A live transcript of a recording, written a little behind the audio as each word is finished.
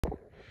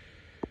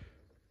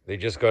They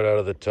just got out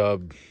of the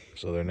tub,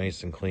 so they're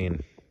nice and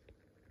clean.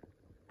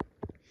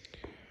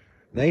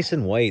 Nice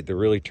and white. They're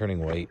really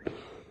turning white.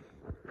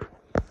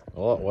 A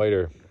lot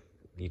whiter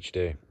each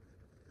day.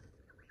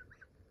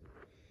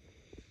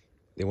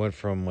 They went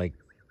from like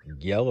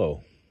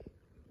yellow.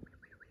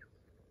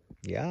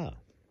 Yeah.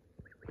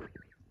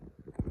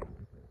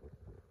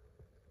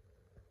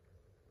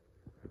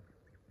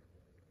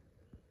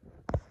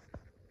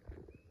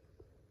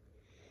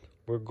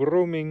 We're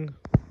grooming.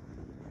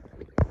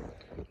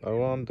 I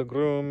want to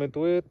groom it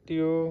with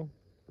you.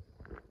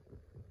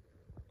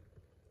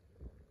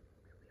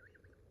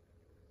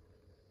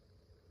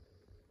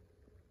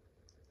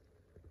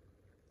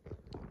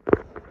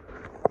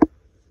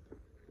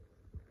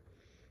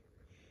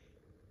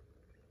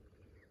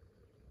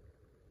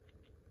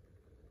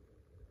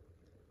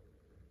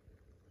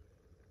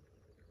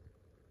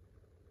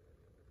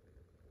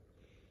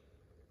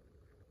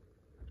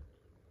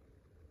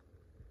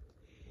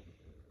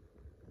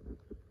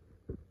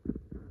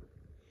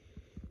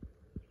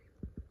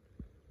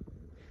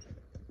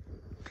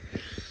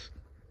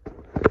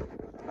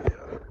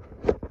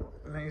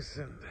 Nice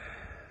and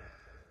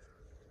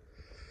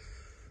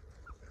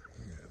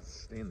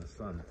stay in the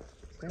sun.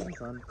 Stay in the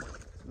sun.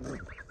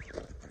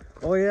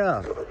 Oh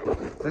yeah,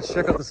 let's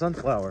check out the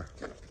sunflower.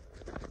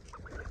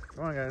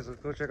 Come on guys,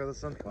 let's go check out the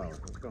sunflower.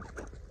 Let's go.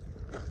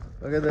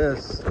 Look at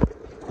this.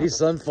 These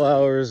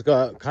sunflowers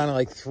got kind of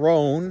like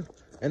thrown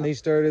and they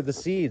started the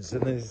seeds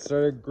and they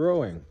started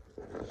growing.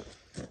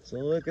 So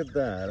look at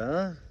that,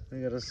 huh?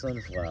 We got a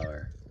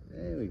sunflower.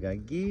 Hey, we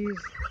got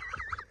geese.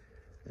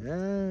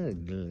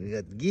 We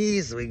got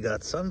geese, we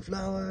got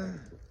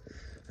sunflower.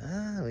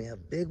 We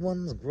have big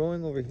ones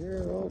growing over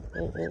here. Oh.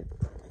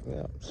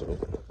 Yeah, so.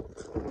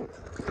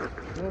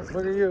 Oh,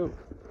 look at you.